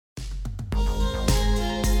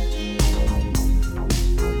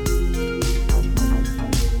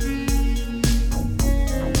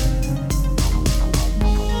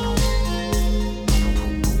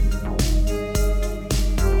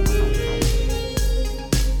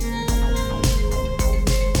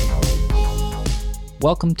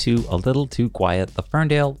Welcome to A Little Too Quiet, the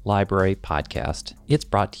Ferndale Library podcast. It's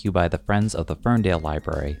brought to you by the Friends of the Ferndale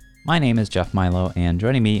Library. My name is Jeff Milo, and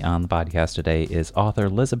joining me on the podcast today is author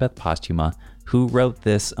Lisabeth Posthuma, who wrote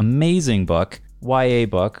this amazing book, YA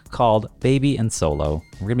book, called Baby and Solo.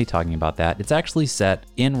 We're going to be talking about that. It's actually set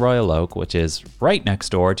in Royal Oak, which is right next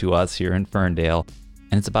door to us here in Ferndale,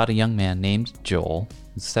 and it's about a young man named Joel,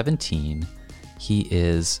 who's 17. He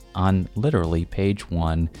is on literally page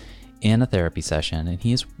 1 in a therapy session, and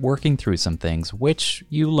he is working through some things which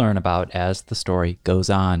you learn about as the story goes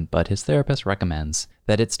on, but his therapist recommends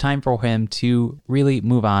that it's time for him to really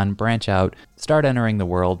move on, branch out, start entering the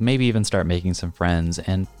world, maybe even start making some friends,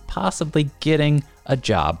 and possibly getting a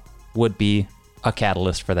job would be a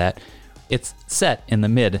catalyst for that. It's set in the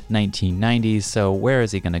mid-1990s, so where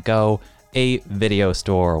is he going to go? A video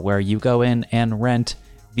store where you go in and rent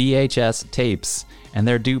VHS tapes, and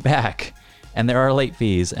they're due back. And there are late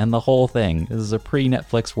fees and the whole thing. This is a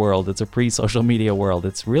pre-Netflix world. It's a pre-social media world.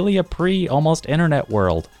 It's really a pre-almost internet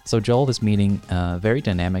world. So Joel is meeting a very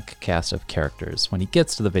dynamic cast of characters. When he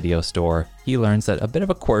gets to the video store, he learns that a bit of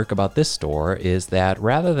a quirk about this store is that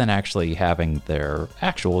rather than actually having their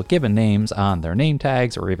actual given names on their name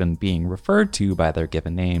tags or even being referred to by their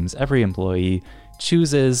given names, every employee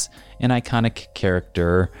chooses an iconic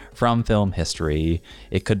character from film history.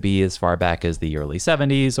 It could be as far back as the early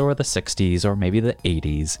 70s or the 60s or maybe the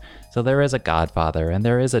 80s. So there is a Godfather and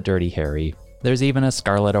there is a Dirty Harry. There's even a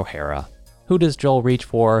Scarlett O'Hara. Who does Joel reach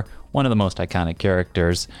for? One of the most iconic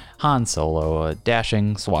characters, Han Solo, a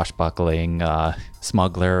dashing, swashbuckling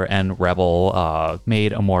smuggler and rebel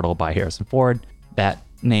made immortal by Harrison Ford. That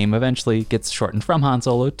name eventually gets shortened from Han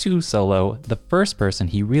Solo to Solo. The first person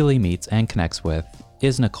he really meets and connects with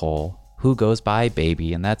is Nicole, who goes by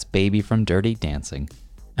Baby, and that's Baby from Dirty Dancing.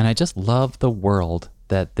 And I just love the world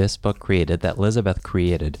that this book created, that Lisabeth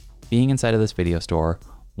created. Being inside of this video store,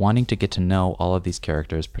 wanting to get to know all of these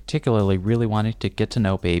characters, particularly really wanting to get to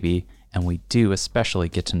know Baby, and we do especially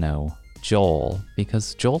get to know Joel,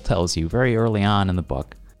 because Joel tells you very early on in the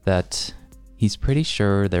book that he's pretty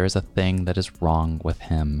sure there is a thing that is wrong with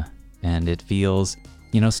him, and it feels,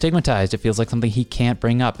 stigmatized. It feels like something he can't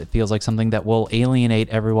bring up. It feels like something that will alienate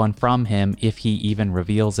everyone from him if he even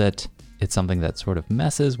reveals it. It's something that sort of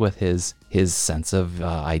messes with his sense of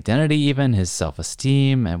identity, even his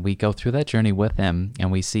self-esteem, and we go through that journey with him,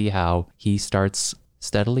 and we see how he starts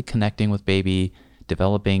steadily connecting with Baby,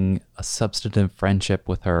 developing a substantive friendship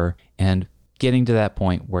with her, and getting to that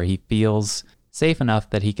point where he feels safe enough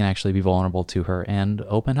that he can actually be vulnerable to her and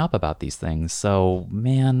open up about these things. So,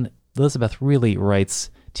 man, Lisabeth really writes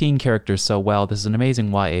teen characters so well. This is an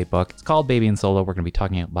amazing YA book. It's called Baby and Solo. We're going to be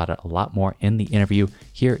talking about it a lot more in the interview.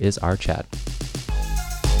 Here is our chat.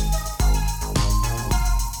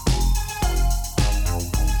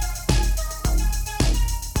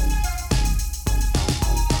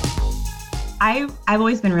 I've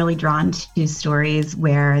always been really drawn to stories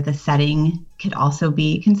where the setting could also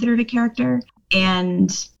be considered a character.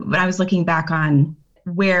 And when I was looking back on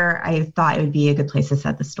where I thought it would be a good place to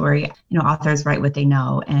set the story, authors write what they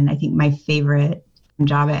know. And I think my favorite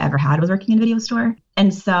job I ever had was working in a video store.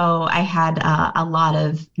 And so I had a lot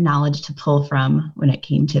of knowledge to pull from when it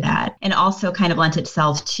came to that. And also kind of lent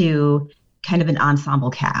itself to kind of an ensemble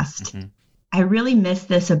cast. Mm-hmm. I really miss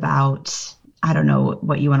this about, I don't know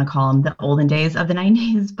what you want to call them, the olden days of the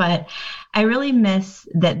 90s, but I really miss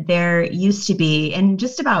that there used to be, in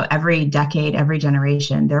just about every decade, every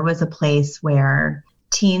generation, there was a place where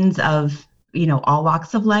teens of, all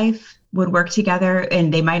walks of life would work together,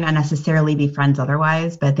 and they might not necessarily be friends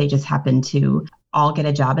otherwise, but they just happened to all get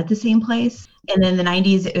a job at the same place. And in the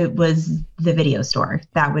 90s, it was the video store.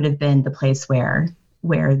 That would have been the place where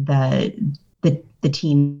the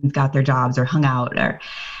teens got their jobs or hung out,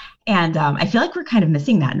 and I feel like we're kind of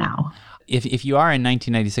missing that now. If you are in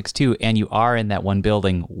 1996 too, and you are in that one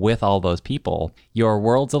building with all those people, your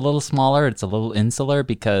world's a little smaller. It's a little insular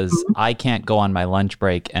because I can't go on my lunch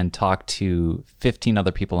break and talk to 15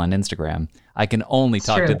 other people on Instagram. I can only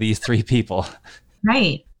talk to these 3 people.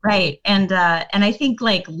 Right. And I think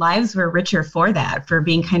like lives were richer for that, for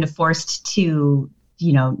being kind of forced to,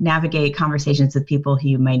 navigate conversations with people who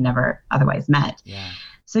you might never otherwise met. Yeah.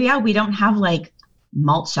 So yeah, we don't have like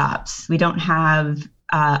malt shops. We don't have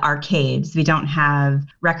arcades. We don't have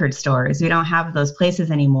record stores. We don't have those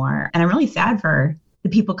places anymore. And I'm really sad for the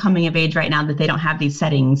people coming of age right now that they don't have these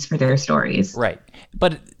settings for their stories. Right.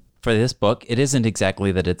 But for this book, it isn't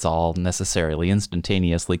exactly that it's all necessarily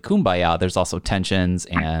instantaneously kumbaya. There's also tensions,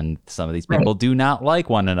 and some of these people do not like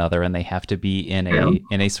one another, and they have to be in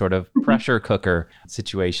a sort of pressure cooker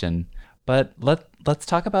situation. But let's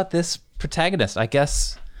talk about this protagonist. I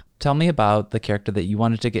guess tell me about the character that you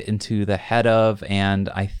wanted to get into the head of. And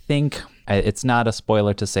I think it's not a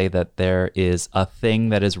spoiler to say that there is a thing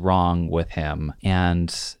that is wrong with him, and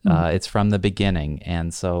it's from the beginning.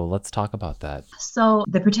 And so let's talk about that. So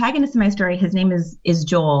the protagonist of my story, his name is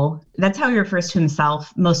Joel. That's how he refers to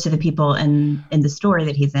himself. Most of the people in the story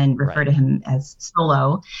that he's in refer to him as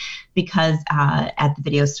Solo, because at the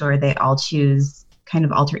video store, they all choose kind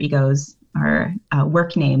of alter egos or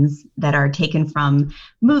work names that are taken from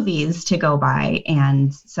movies to go by.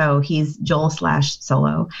 And so he's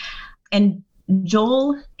Joel/Solo. And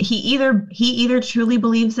Joel, he either truly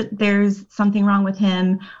believes that there's something wrong with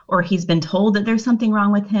him, or he's been told that there's something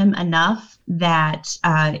wrong with him enough that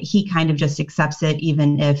he kind of just accepts it,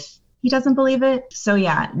 even if he doesn't believe it. So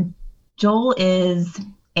yeah, Joel is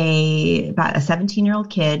about a 17-year-old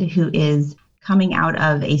kid who is coming out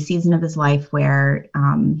of a season of his life where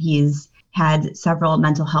he's had several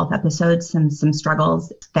mental health episodes, some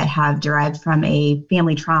struggles that have derived from a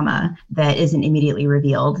family trauma that isn't immediately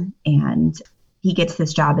revealed. And he gets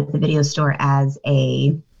this job at the video store as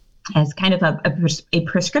kind of a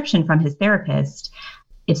prescription from his therapist.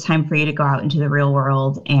 It's time for you to go out into the real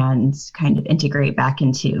world and kind of integrate back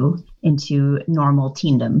into normal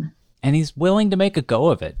teendom. And he's willing to make a go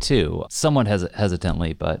of it too, somewhat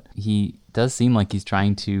hesitantly, but he does seem like he's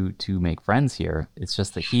trying to make friends here. It's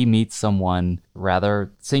just that he meets someone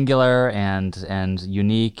rather singular and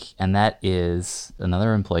unique, and that is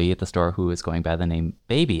another employee at the store who is going by the name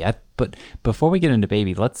Baby. But before we get into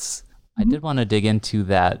Baby, I did want to dig into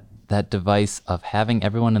that device of having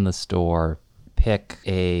everyone in the store pick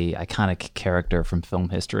a iconic character from film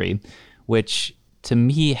history, which to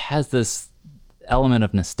me has this element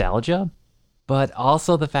of nostalgia, but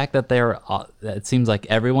also the fact that it seems like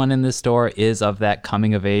everyone in this store is of that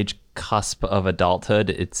coming of age cusp of adulthood.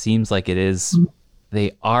 It seems like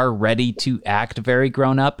they are ready to act very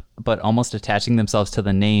grown up, but almost attaching themselves to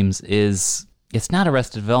the names it's not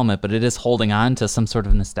Arrested Development, but it is holding on to some sort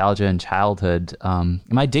of nostalgia and childhood. Am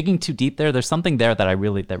I digging too deep there? There's something there that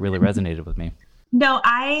really resonated with me. No,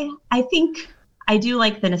 I think I do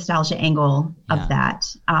like the nostalgia angle of that.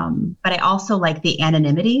 But I also like the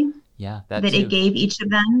anonymity that it gave each of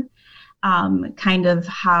them. Kind of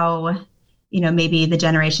how, maybe the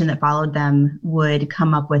generation that followed them would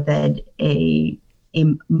come up with an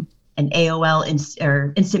AOL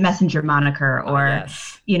or Instant Messenger moniker, or, an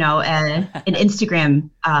Instagram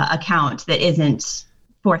account that isn't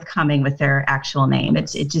forthcoming with their actual name.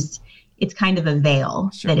 It's kind of a veil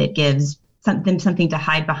that it gives something to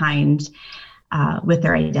hide behind with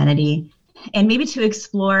their identity, and maybe to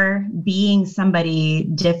explore being somebody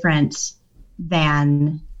different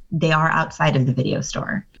than they are outside of the video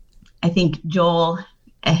store. I think Joel,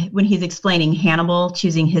 when he's explaining Hannibal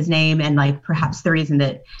choosing his name, and like perhaps the reason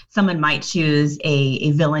that someone might choose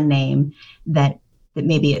a villain name, that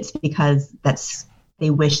maybe it's because they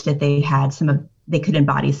wish that they could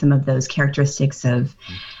embody some of those characteristics of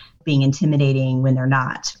being intimidating when they're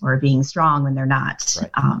not, or being strong when they're not.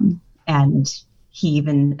 Right. And he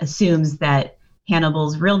even assumes that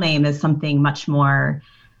Hannibal's real name is something much more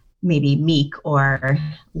maybe meek or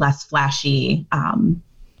less flashy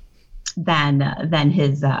than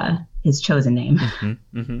his chosen name.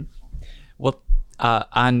 Mm-hmm, mm-hmm. Well,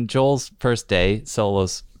 on Joel's first day,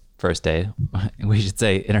 Solo's first day, we should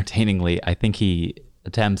say entertainingly, I think he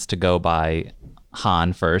attempts to go by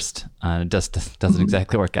Han first. Doesn't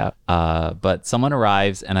exactly work out. But someone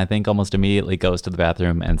arrives, and I think almost immediately goes to the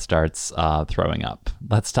bathroom and starts throwing up.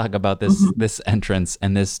 Let's talk about this entrance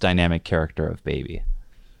and this dynamic character of Baby.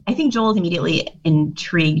 I think Joel is immediately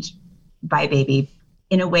intrigued by Baby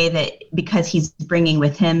in a way that, because he's bringing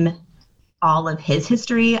with him all of his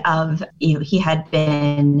history of, he had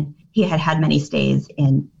had many stays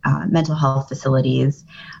in mental health facilities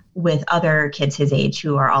with other kids his age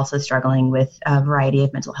who are also struggling with a variety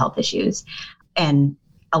of mental health issues. And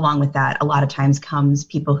along with that, a lot of times comes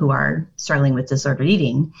people who are struggling with disordered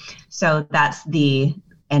eating. So that's the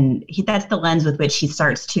lens with which he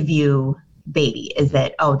starts to view Baby, is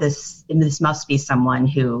that, this must be someone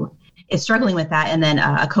who is struggling with that. And then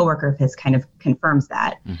a coworker of his kind of confirms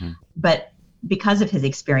that. Mm-hmm. But because of his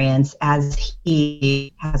experience, as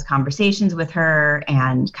he has conversations with her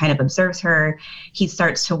and kind of observes her, he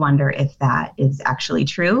starts to wonder if that is actually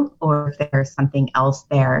true, or if there's something else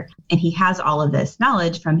there. And he has all of this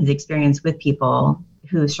knowledge from his experience with people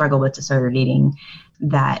who struggle with disordered eating,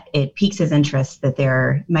 that it piques his interest that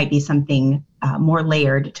there might be something more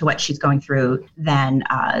layered to what she's going through than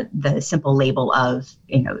the simple label of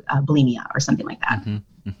bulimia or something like that.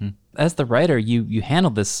 Mm-hmm. Mm-hmm. As the writer, you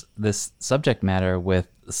handle this subject matter with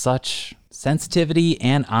such sensitivity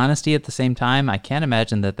and honesty at the same time. I can't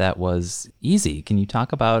imagine that that was easy. Can you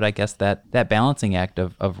talk about, I guess, that balancing act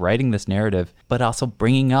of writing this narrative, but also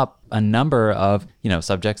bringing up a number of,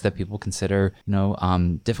 subjects that people consider,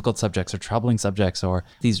 difficult subjects or troubling subjects, or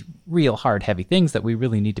these real hard, heavy things that we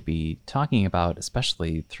really need to be talking about,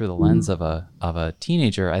 especially through the lens of a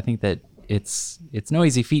teenager. I think that it's no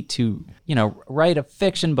easy feat to, write a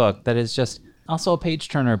fiction book that is just also a page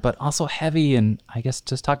turner, but also heavy. And I guess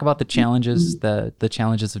just talk about the challenges, the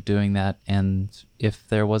challenges of doing that, and if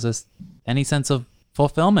there was any sense of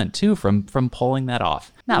fulfillment too from pulling that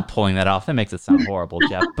off. Not pulling that off, that makes it sound horrible,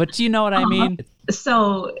 Jeff, but do you know what I mean?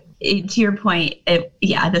 So to your point,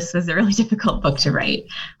 this was a really difficult book to write.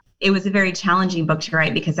 It was a very challenging book to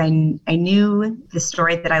write because I knew the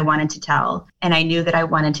story that I wanted to tell, and I knew that I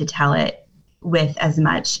wanted to tell it with as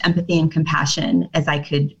much empathy and compassion as I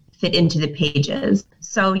could fit into the pages.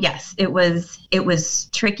 So yes, it was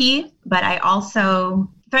tricky, but I also,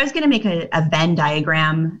 if I was going to make a Venn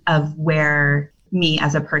diagram of where me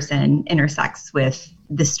as a person intersects with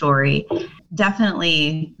the story,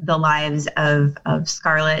 definitely the lives of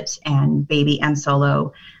Scarlett and Baby and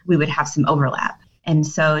Solo, we would have some overlap. And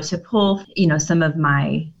so to pull, some of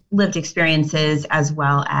my lived experiences as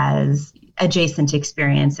well as adjacent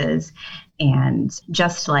experiences, and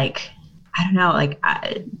just I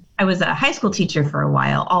was a high school teacher for a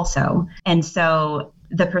while also. And so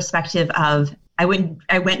the perspective of, I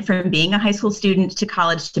went from being a high school student to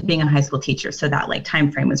college to being a high school teacher. So that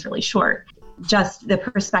time frame was really short. Just the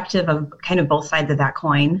perspective of kind of both sides of that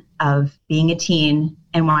coin of being a teen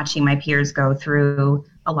and watching my peers go through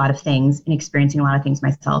a lot of things and experiencing a lot of things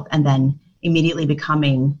myself, and then immediately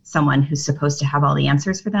becoming someone who's supposed to have all the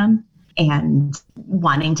answers for them and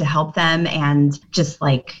wanting to help them, and just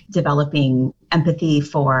developing empathy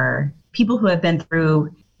for people who have been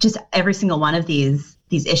through just every single one of these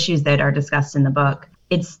issues that are discussed in the book.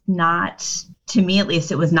 It's not, to me at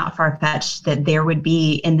least, it was not far-fetched that there would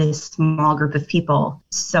be in this small group of people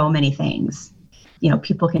so many things.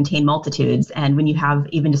 People contain multitudes, and when you have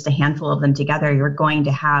even just a handful of them together, you're going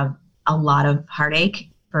to have a lot of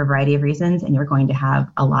heartache for a variety of reasons, and you're going to have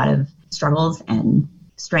a lot of struggles and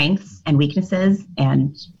strengths and weaknesses,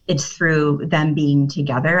 and it's through them being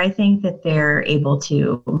together, I think, that they're able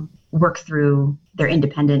to work through their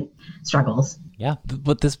independent struggles. Yeah,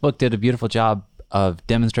 what this book did a beautiful job of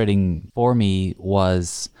demonstrating for me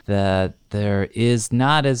was that there is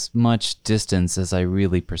not as much distance as I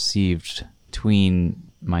really perceived between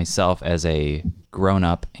myself as a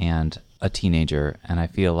grown-up and a teenager. And I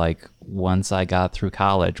feel like once I got through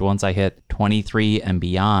college, once I hit 23 and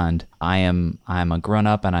beyond, I'm a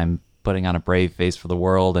grown-up and I'm putting on a brave face for the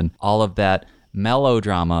world, and all of that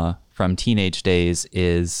melodrama from teenage days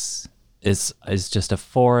is just a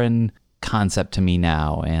foreign concept to me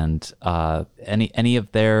now. And any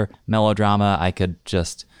of their melodrama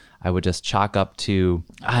I would just chalk up to,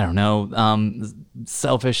 I don't know,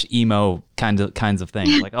 selfish emo kinds of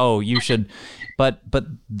things. Like, oh, you should. But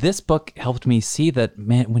this book helped me see that,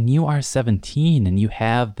 man, when you are 17 and you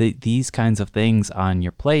have these kinds of things on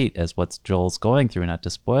your plate, as what Joel's going through, not to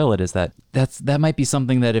spoil it, is that might be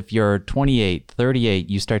something that if you're 28, 38,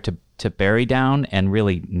 you start to bury down and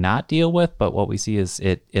really not deal with. But what we see is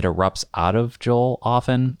it erupts out of Joel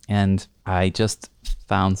often. And I just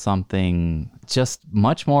found something just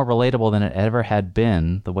much more relatable than it ever had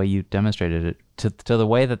been, the way you demonstrated it, to the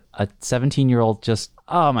way that a 17-year-old just,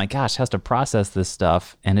 oh my gosh, has to process this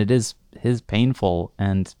stuff. And it is painful,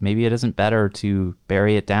 and maybe it isn't better to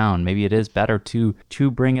bury it down. Maybe it is better to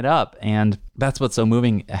bring it up. And that's what's so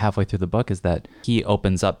moving halfway through the book, is that he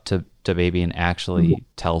opens up to Baby and actually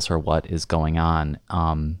tells her what is going on.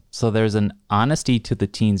 So there's an honesty to the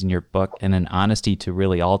teens in your book, and an honesty to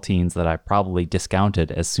really all teens that I probably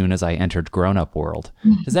discounted as soon as I entered grown-up world.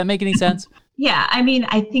 Does that make any sense? Yeah, I mean,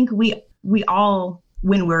 I think we all,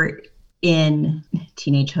 when we're in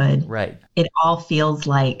teenagehood, right, it all feels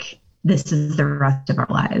like this is the rest of our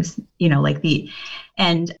lives,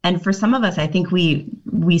 and for some of us, I think we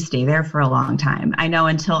stay there for a long time. I know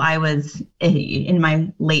until I was in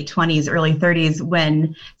my late 20s, early 30s,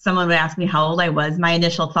 when someone would ask me how old I was, my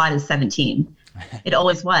initial thought is 17. It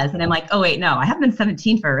always was. And I'm like, oh wait, no, I haven't been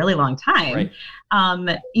 17 for a really long time.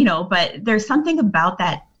 Right. But there's something about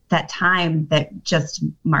that time that just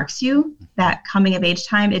marks you, that coming of age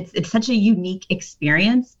time. It's such a unique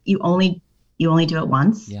experience. You only do it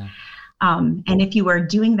once. Yeah. And if you are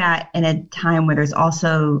doing that in a time where there's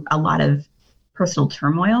also a lot of personal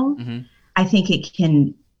turmoil, I think it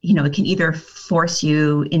can either force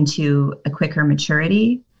you into a quicker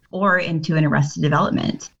maturity, or into an Arrested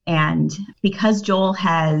Development. And because Joel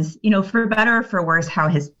has, for better or for worse, how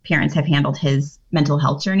his parents have handled his mental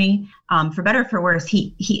health journey, for better or for worse,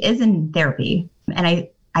 he is in therapy. And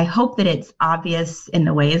I hope that it's obvious in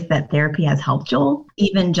the ways that therapy has helped Joel,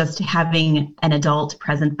 even just having an adult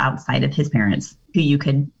presence outside of his parents who you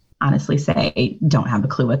could honestly say don't have a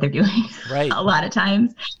clue what they're doing right. a lot of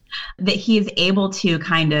times, that he is able to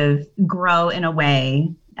kind of grow in a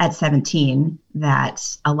way at 17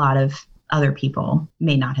 that a lot of other people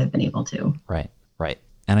may not have been able to. Right.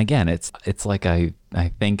 And again, it's like I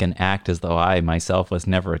think and act as though I myself was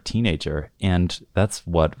never a teenager. And that's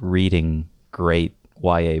what reading great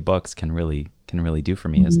YA books can really do for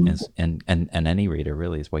me, and any reader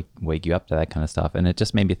really, is wake you up to that kind of stuff. And it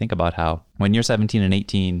just made me think about how when you're 17 and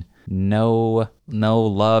 18, no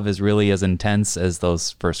love is really as intense as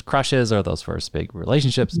those first crushes or those first big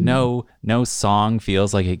relationships. No song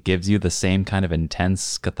feels like it gives you the same kind of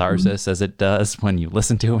intense catharsis as it does when you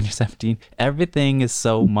listen to it when you're 17. Everything is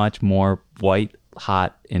so much more white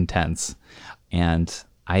hot intense, and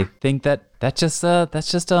I think that's just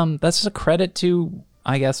a credit to,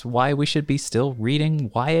 I guess, why we should be still reading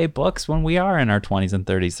YA books when we are in our 20s and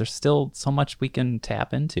 30s. There's still so much we can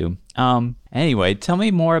tap into. Anyway, tell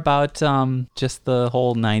me more about just the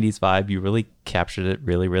whole 90s vibe. You really captured it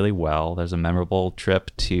really, really well. There's a memorable trip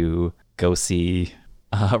to go see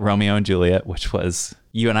Romeo and Juliet, which was,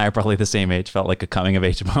 you and I are probably the same age, felt like a coming of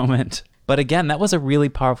age moment. But again, that was a really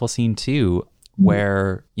powerful scene too,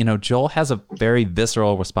 where, Joel has a very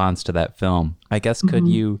visceral response to that film. I guess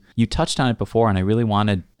you touched on it before, and I really want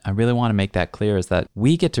to make that clear, is that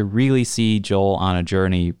we get to really see Joel on a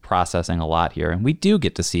journey processing a lot here, and we do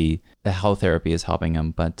get to see how therapy is helping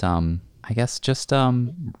him. But I guess just were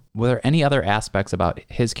there any other aspects about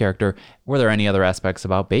his character? Were there any other aspects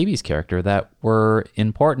about Baby's character that were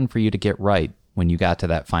important for you to get right when you got to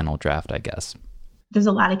that final draft, I guess? There's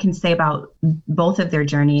a lot I can say about both of their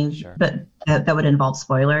journeys, sure, but that would involve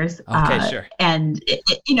spoilers. Okay, sure. And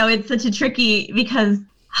it's such a tricky, because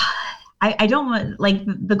I don't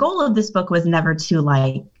want, the goal of this book was never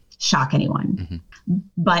to shock anyone,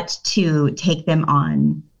 but to take them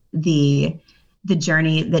on the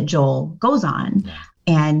journey that Joel goes on. Yeah.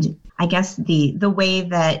 And I guess the way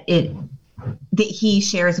that he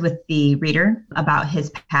shares with the reader about his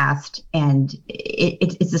past, and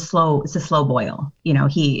it's a slow boil.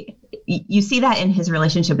 You see that in his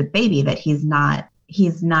relationship with Baby, that he's not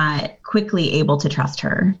quickly able to trust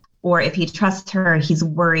her, or if he trusts her, he's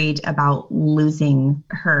worried about losing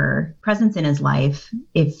her presence in his life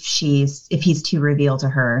if he's to reveal to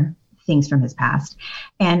her things from his past.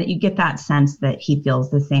 And you get that sense that he feels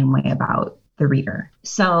the same way about the reader.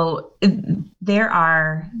 So there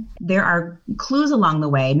are clues along the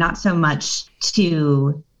way, not so much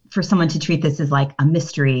for someone to treat this as like a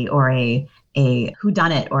mystery or a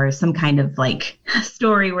whodunit or some kind of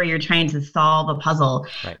story where you're trying to solve a puzzle,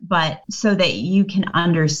 right, but so that you can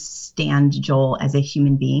understand Joel as a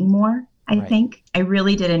human being more. I think I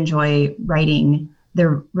really did enjoy writing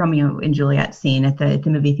the Romeo and Juliet scene at the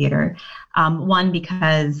movie theater. One,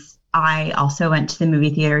 because I also went to the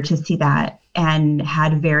movie theater to see that and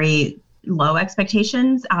had very low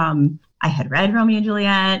expectations. I had read Romeo and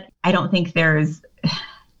Juliet. I don't think there's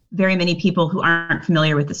very many people who aren't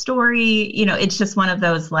familiar with the story. It's just one of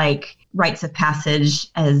those rites of passage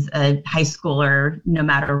as a high schooler, no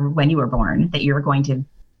matter when you were born, that you were going to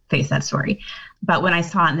face that story. But when I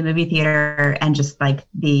saw it in the movie theater, and just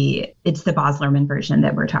it's the Baz Luhrmann version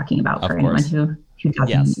that we're talking about, for anyone who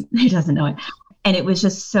doesn't know it. And it was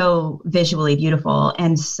just so visually beautiful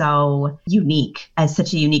and so unique, as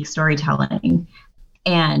such a unique storytelling.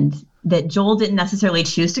 And that Joel didn't necessarily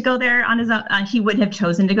choose to go there on his own. He wouldn't have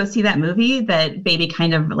chosen to go see that movie, that Baby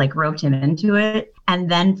kind of roped him into it. And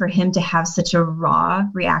then for him to have such a raw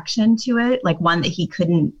reaction to it, one that he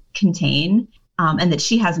couldn't contain, and that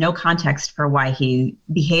she has no context for why he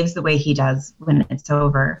behaves the way he does when it's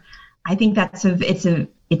over. I think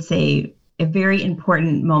it's a very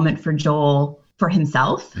important moment for Joel, for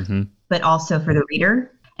himself, but also for the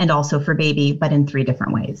reader, and also for Baby, but in 3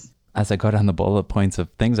 different ways. As I go down the bullet points of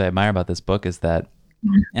things I admire about this book, is that,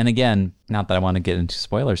 and again, not that I want to get into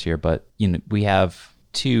spoilers here, but we have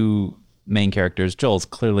 2 main characters. Joel's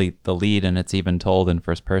clearly the lead, and it's even told in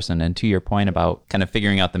first person. And to your point about kind of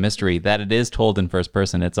figuring out the mystery, that it is told in first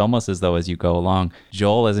person, it's almost as though as you go along,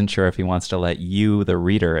 Joel isn't sure if he wants to let you, the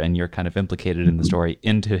reader, and you're kind of implicated in the story,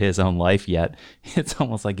 into his own life yet. It's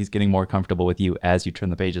almost like he's getting more comfortable with you as you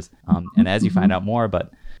turn the pages, and as you find out more.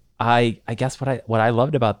 But I guess what I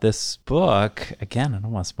loved about this book, again, I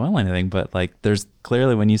don't want to spoil anything, but like there's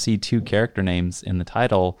clearly, when you see two character names in the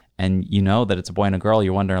title and you know that it's a boy and a girl,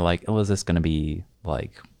 you're wondering like, oh, is this going to be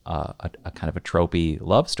like a kind of a tropey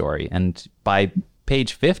love story? And by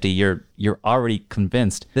page 50, you're already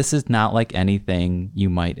convinced this is not like anything you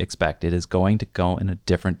might expect. It is going to go in a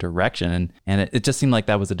different direction. And it just seemed like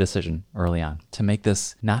that was a decision early on to make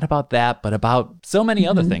this not about that, but about so many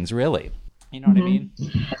other things, really. You know what I mean?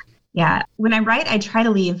 Yeah. When I write, I try to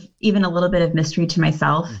leave even a little bit of mystery to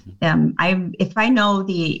myself. If I know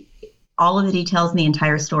all of the details in the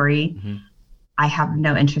entire story, I have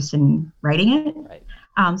no interest in writing it. Right.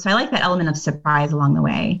 So I like that element of surprise along the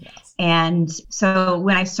way. Yes. And so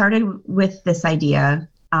when I started with this idea,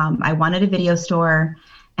 I wanted a video store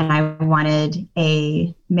and I wanted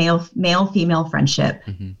a male-female friendship.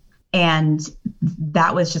 And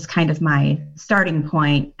that was just kind of my starting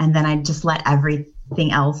point. And then I just let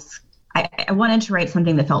everything else. I wanted to write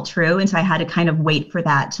something that felt true. And so I had to kind of wait for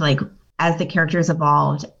that to, like, as the characters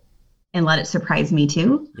evolved, and let it surprise me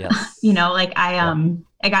too. Yes.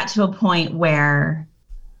 I got to a point where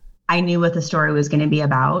I knew what the story was going to be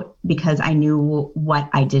about because I knew what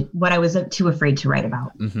I was too afraid to write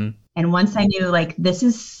about. And once I knew, like,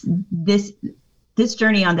 this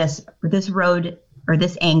journey on this road or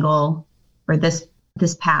this angle or this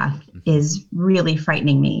path is really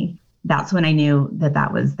frightening me, that's when I knew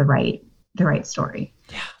that was the right story.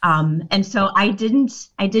 Yeah. And so I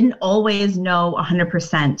didn't always know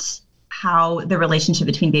 100% how the relationship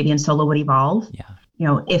between Baby and Solo would evolve. Yeah. You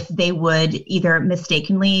know, if they would either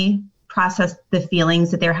mistakenly process the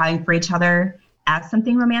feelings that they're having for each other as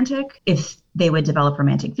something romantic, if they would develop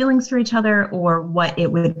romantic feelings for each other, or what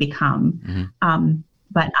it would become.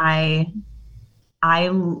 But I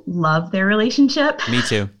love their relationship. Me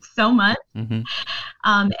too. So much. And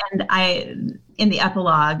in the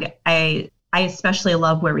epilogue, I especially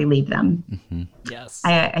love where we leave them. Yes.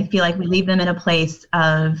 I feel like we leave them in a place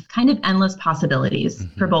of kind of endless possibilities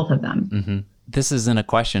for both of them. This isn't a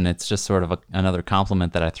question. It's just sort of another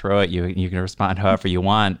compliment that I throw at you. You can respond however you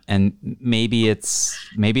want. And maybe it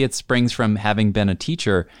springs from having been a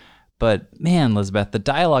teacher. But man, Lisabeth, the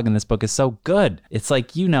dialogue in this book is so good. It's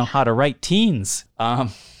like you know how to write teens.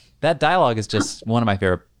 That dialogue is just one of my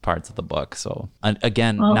favorite parts of the book. So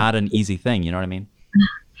again, not an easy thing. You know what I mean?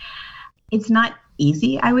 It's not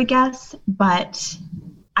easy, I would guess, but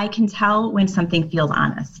I can tell when something feels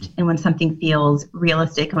honest and when something feels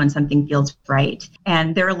realistic and when something feels right.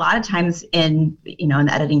 And there are a lot of times in the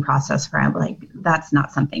editing process where I'm like, that's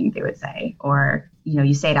not something they would say, or,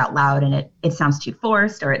 you say it out loud and it sounds too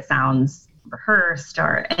forced, or it sounds rehearsed,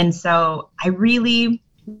 and so I really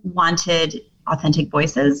wanted authentic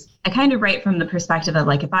voices. I kind of write from the perspective of,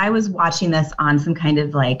 like, if I was watching this on some kind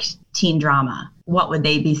of like teen drama, what would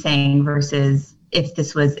they be saying versus if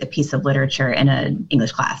this was a piece of literature in an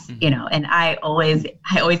English class, and I always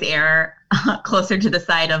err closer to the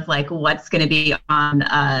side of, like, what's going to be on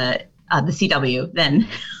the CW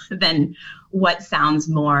than what sounds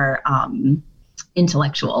more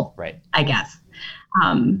intellectual, right? I guess.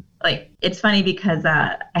 Like, it's funny because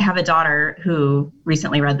I have a daughter who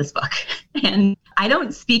recently read this book, and I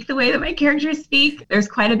don't speak the way that my characters speak. There's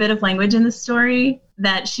quite a bit of language in the story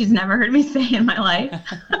that she's never heard me say in my life,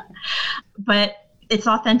 but it's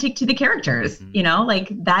authentic to the characters,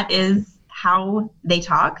 like, that is how they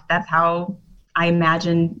talk. That's how I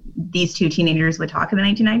imagine these two teenagers would talk in the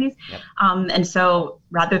 1990s. Yep. And so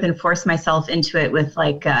rather than force myself into it with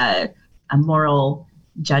like a moral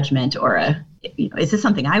judgment or is this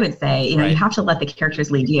something I would say? Right. You have to let the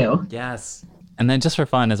characters lead you. Yes. And then just for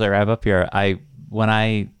fun, as I wrap up here, when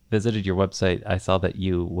I visited your website, I saw that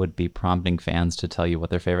you would be prompting fans to tell you what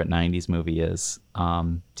their favorite 90s movie is.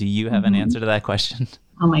 Do you have an answer to that question?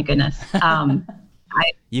 Oh my goodness.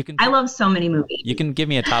 I love so many movies. You can give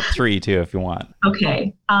me a top 3 too, if you want.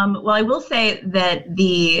 Okay. Well, I will say that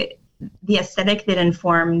the aesthetic that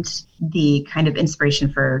informed the kind of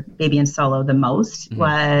inspiration for Baby and Solo the most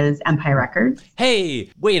was Empire Records. Hey,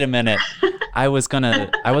 wait a minute. I was gonna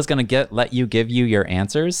let you give you your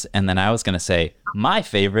answers, and then I was gonna say my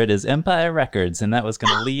favorite is Empire Records, and that was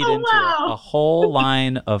gonna lead into a whole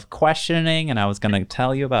line of questioning, and I was gonna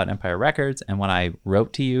tell you about Empire Records. And when I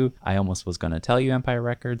wrote to you, I almost was gonna tell you Empire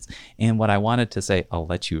Records. And what I wanted to say, I'll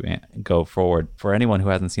let you go forward. For anyone who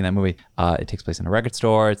hasn't seen that movie, it takes place in a record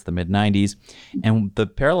store. It's the mid-90s, and the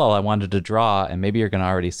parallel I wanted to draw, and maybe you're gonna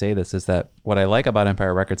already say this, is that what I like about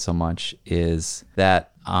Empire Records so much is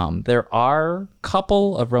that there are a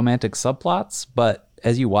couple of romantic subplots, but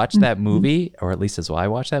as you watch that movie, or at least as I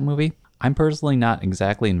watch that movie, I'm personally not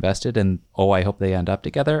exactly invested in, oh, I hope they end up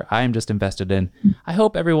together. I'm just invested in, I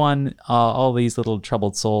hope everyone, all these little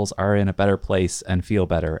troubled souls are in a better place and feel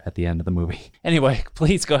better at the end of the movie. Anyway,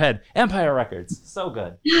 please go ahead. Empire Records. So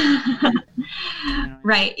good.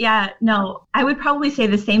 Right. Yeah. No, I would probably say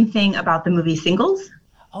the same thing about the movie Singles.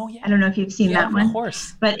 Oh, yeah. I don't know if you've seen that one. Of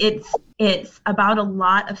course. But it's about a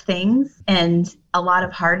lot of things and a lot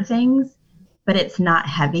of hard things, but it's not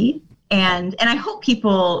heavy. And I hope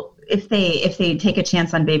people, if they take a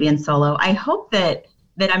chance on Baby and Solo, I hope that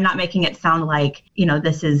I'm not making it sound like,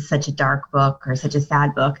 this is such a dark book or such a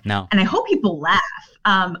sad book. No. And I hope people laugh.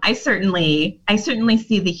 I certainly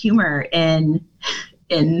see the humor in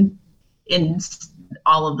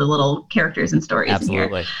all of the little characters and stories.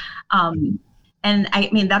 Absolutely. In here. And I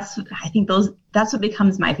mean, that's what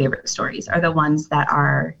becomes my favorite stories, are the ones that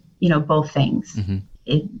are, both things. Mm-hmm.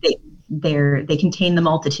 They contain the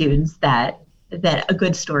multitudes that a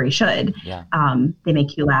good story should. Yeah. They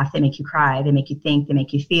make you laugh, they make you cry, they make you think, they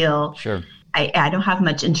make you feel. Sure. I don't have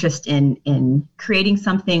much interest in creating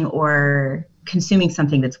something or consuming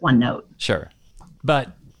something that's one note. Sure.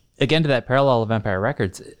 But again, to that parallel of Empire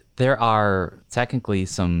Records, there are technically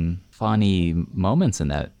some funny moments in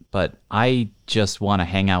that, but I just want to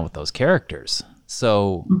hang out with those characters.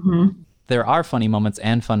 So there are funny moments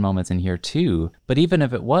and fun moments in here too. But even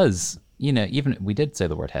if it was, even we did say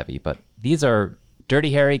the word heavy, but these are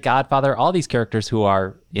Dirty Harry, Godfather, all these characters who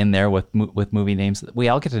are in there with movie names. We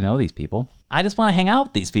all get to know these people. I just want to hang out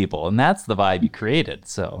with these people, and that's the vibe you created.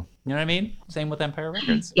 So, you know what I mean? Same with Empire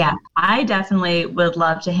Records. Yeah, I definitely would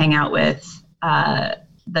love to hang out with the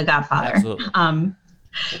Godfather. Absolutely.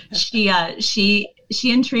 She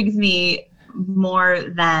intrigues me more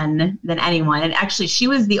than anyone. And actually, she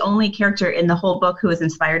was the only character in the whole book who was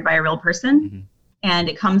inspired by a real person. Mm-hmm. And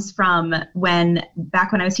it comes from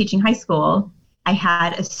back when I was teaching high school, I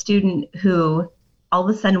had a student who all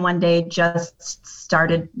of a sudden one day just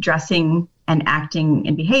started dressing and acting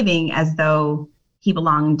and behaving as though he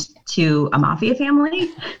belonged to a mafia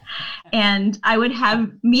family. And I would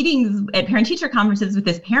have meetings at parent-teacher conferences with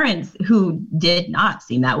his parents who did not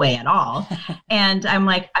seem that way at all. And I'm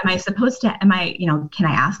like, can I ask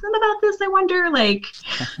them about this? I wonder,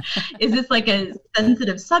 is this like a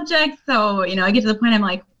sensitive subject? So, I get to the point, I'm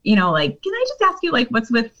like, can I just ask you,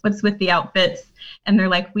 what's with the outfits? And they're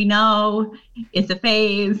like, we know it's a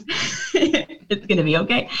phase. It's going to be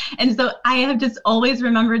okay. And so I have just always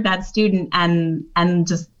remembered that student and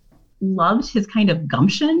just loved his kind of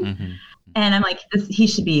gumption. Mm-hmm. And I'm like, he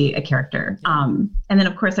should be a character. And then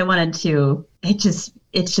of course I wanted to, it's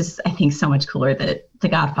just, I think so much cooler that the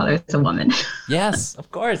Godfather is a woman. Yes,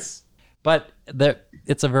 of course. But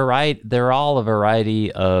it's a variety. They're all a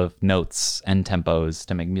variety of notes and tempos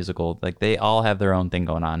to make musical. They all have their own thing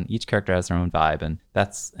going on. Each character has their own vibe,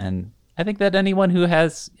 and I think that anyone who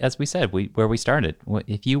has, as we said, where we started,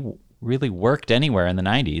 if you really worked anywhere in the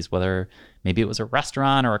 90s, whether maybe it was a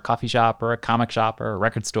restaurant or a coffee shop or a comic shop or a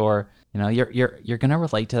record store, you're gonna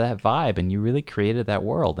relate to that vibe, and you really created that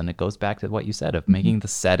world. And it goes back to what you said of making the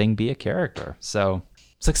setting be a character. So.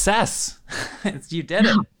 Success. You did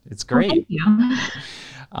it. It's great. Thank you.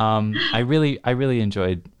 I really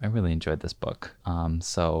enjoyed this book.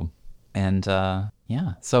 So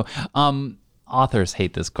authors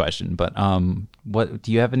hate this question, but what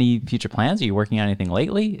do you have any future plans? Are you working on anything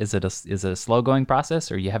lately? Is it a slow going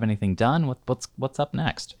process, or you have anything done? What's up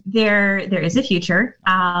next? There is a future.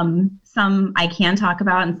 Some I can talk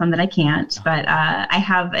about and some that I can't, but I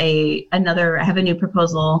have a new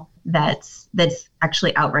proposal that's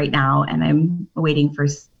actually out right now, and I'm waiting for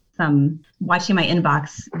watching my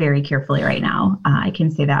inbox very carefully right now. I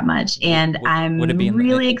can say that much. And I'm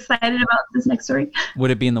really excited about this next story.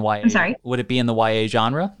 Would it be in the YA? I'm sorry? Would it be in the YA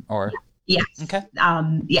genre or? Yes. Okay.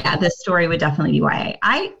 This story would definitely be YA.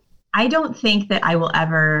 I don't think that I will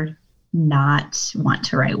ever not want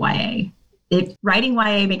to write YA. Writing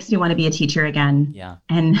YA makes me want to be a teacher again. Yeah.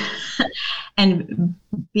 And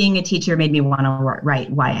being a teacher made me want to write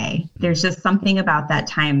YA. There's just something about that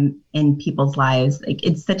time in people's lives.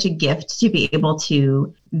 It's such a gift to be able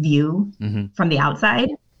to view from the outside,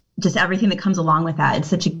 just everything that comes along with that. It's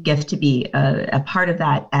such a gift to be a part of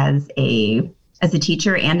that as a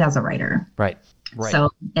teacher and as a writer. Right. So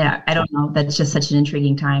yeah, I don't know. That's just such an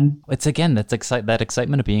intriguing time. It's again, that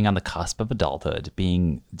excitement of being on the cusp of adulthood,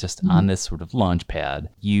 being just on this sort of launch pad.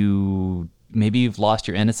 Maybe you've lost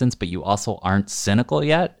your innocence, but you also aren't cynical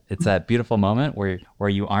yet. It's that beautiful moment where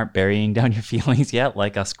you aren't burying down your feelings yet,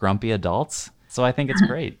 like us grumpy adults. So I think it's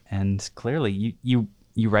great. And clearly you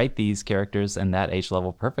write these characters and that age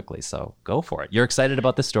level perfectly. So go for it. You're excited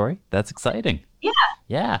about this story? That's exciting.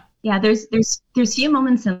 Yeah. Yeah, there's few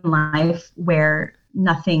moments in life where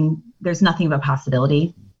there's nothing but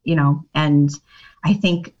possibility, and I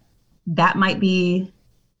think that might be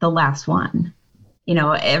the last one.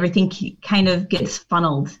 Everything kind of gets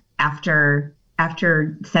funneled after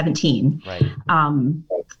 17. Right.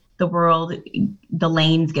 The world, the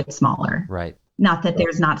lanes get smaller. Right. Not that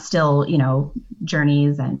there's not still,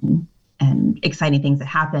 journeys and exciting things that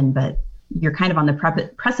happen, but you're kind of on the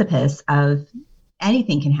precipice of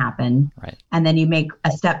anything can happen. Right. And then you make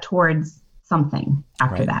a step towards something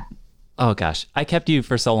after that. Oh gosh, I kept you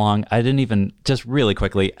for so long. Just really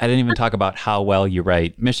quickly, I didn't even talk about how well you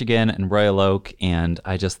write Michigan and Royal Oak. And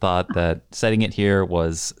I just thought that setting it here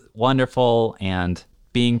was wonderful. And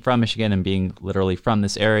being from Michigan and being literally from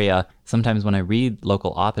this area, sometimes when I read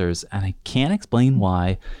local authors, and I can't explain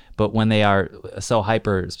why, but when they are so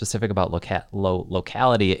hyper specific about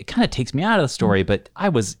locality, it kind of takes me out of the story. But I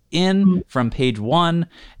was in from page one,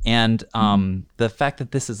 and the fact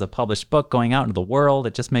that this is a published book going out into the world,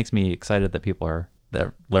 it just makes me excited that people are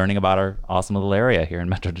learning about our awesome little area here in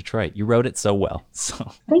Metro Detroit. You wrote it so well. So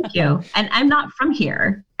thank you. And I'm not from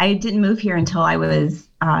here. I didn't move here until I was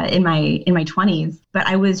in my 20s, but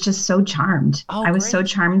I was just so charmed. I was so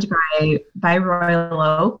charmed by Royal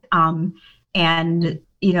Oak, and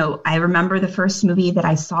I remember the first movie that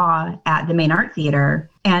I saw at the Main Art Theater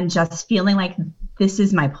and just feeling like this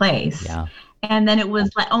is my place. Yeah. And then it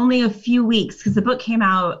was like only a few weeks, because the book came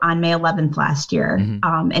out on May 11th last year.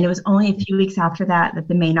 And it was only a few weeks after that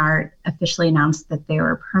the Main Art officially announced that they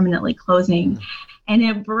were permanently closing. And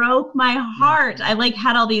it broke my heart. I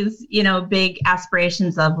had all these, big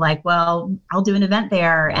aspirations of well, I'll do an event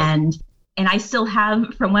there. And I still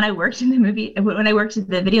have, from when I worked in when I worked at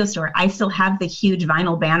the video store, I still have the huge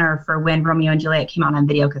vinyl banner for when Romeo and Juliet came out on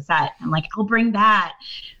video cassette. I'm like, I'll bring that.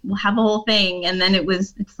 We'll have a whole thing. And then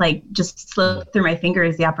it's just slipped through my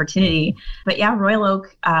fingers, the opportunity. But yeah, Royal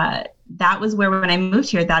Oak, that was where, when I moved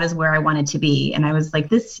here, that is where I wanted to be. And I was like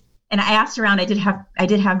this, and I asked around, I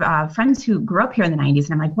did have friends who grew up here in the 90s.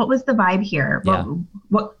 And I'm like, what was the vibe here? Yeah.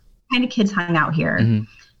 What kind of kids hung out here?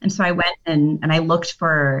 And so I went and I looked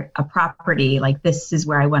for a property, this is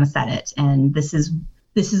where I want to set it. And this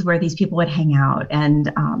is where these people would hang out.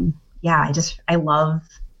 And I love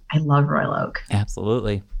Royal Oak.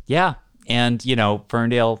 Absolutely. Yeah. And,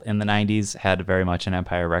 Ferndale in the 90s had very much an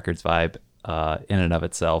Empire Records vibe in and of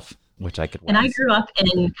itself, which I could. And I grew up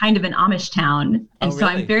in kind of an Amish town. And so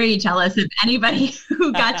I'm very jealous of anybody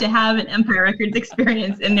who got to have an Empire Records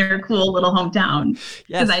experience in their cool little hometown.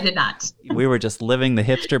 Because I did not. We were just living the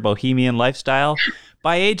hipster bohemian lifestyle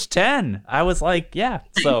by age 10. I was like, yeah.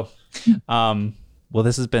 So, well,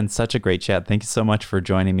 this has been such a great chat. Thank you so much for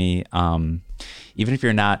joining me. Even if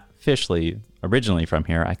you're not officially originally from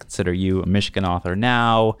here, I consider you a Michigan author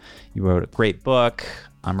now. You wrote a great book.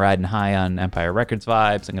 I'm riding high on Empire Records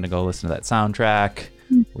vibes. I'm going to go listen to that soundtrack,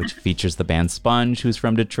 which features the band Sponge, who's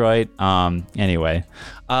from Detroit. Anyway,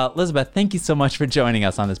 Lisabeth, thank you so much for joining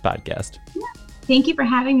us on this podcast. Thank you for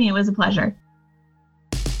having me. It was a pleasure.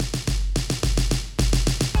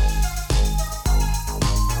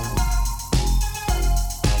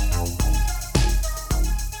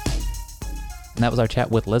 And that was our chat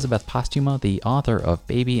with Lisabeth Posthuma, the author of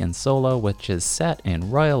Baby and Solo, which is set in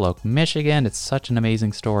Royal Oak, Michigan. It's such an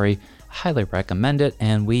amazing story. I highly recommend it.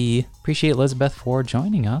 And we appreciate Lisabeth for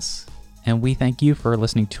joining us. And we thank you for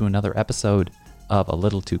listening to another episode of A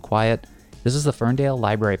Little Too Quiet. This is the Ferndale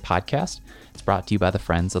Library Podcast. It's brought to you by the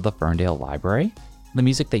Friends of the Ferndale Library. The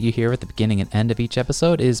music that you hear at the beginning and end of each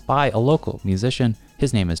episode is by a local musician.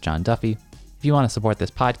 His name is John Duffy. If you want to support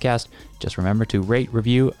this podcast, just remember to rate,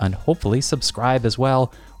 review, and hopefully subscribe as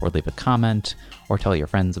well, or leave a comment, or tell your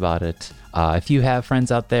friends about it. If you have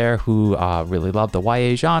friends out there who really love the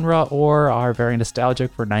YA genre, or are very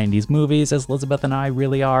nostalgic for 90s movies, as Lisabeth and I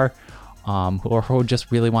really are, or who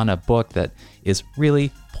just really want a book that is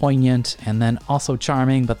really poignant, and then also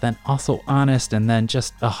charming, but then also honest, and then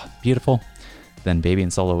just beautiful, then Baby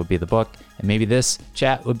and Solo would be the book, and maybe this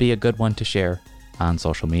chat would be a good one to share on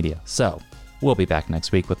social media. So, we'll be back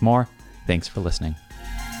next week with more. Thanks for listening.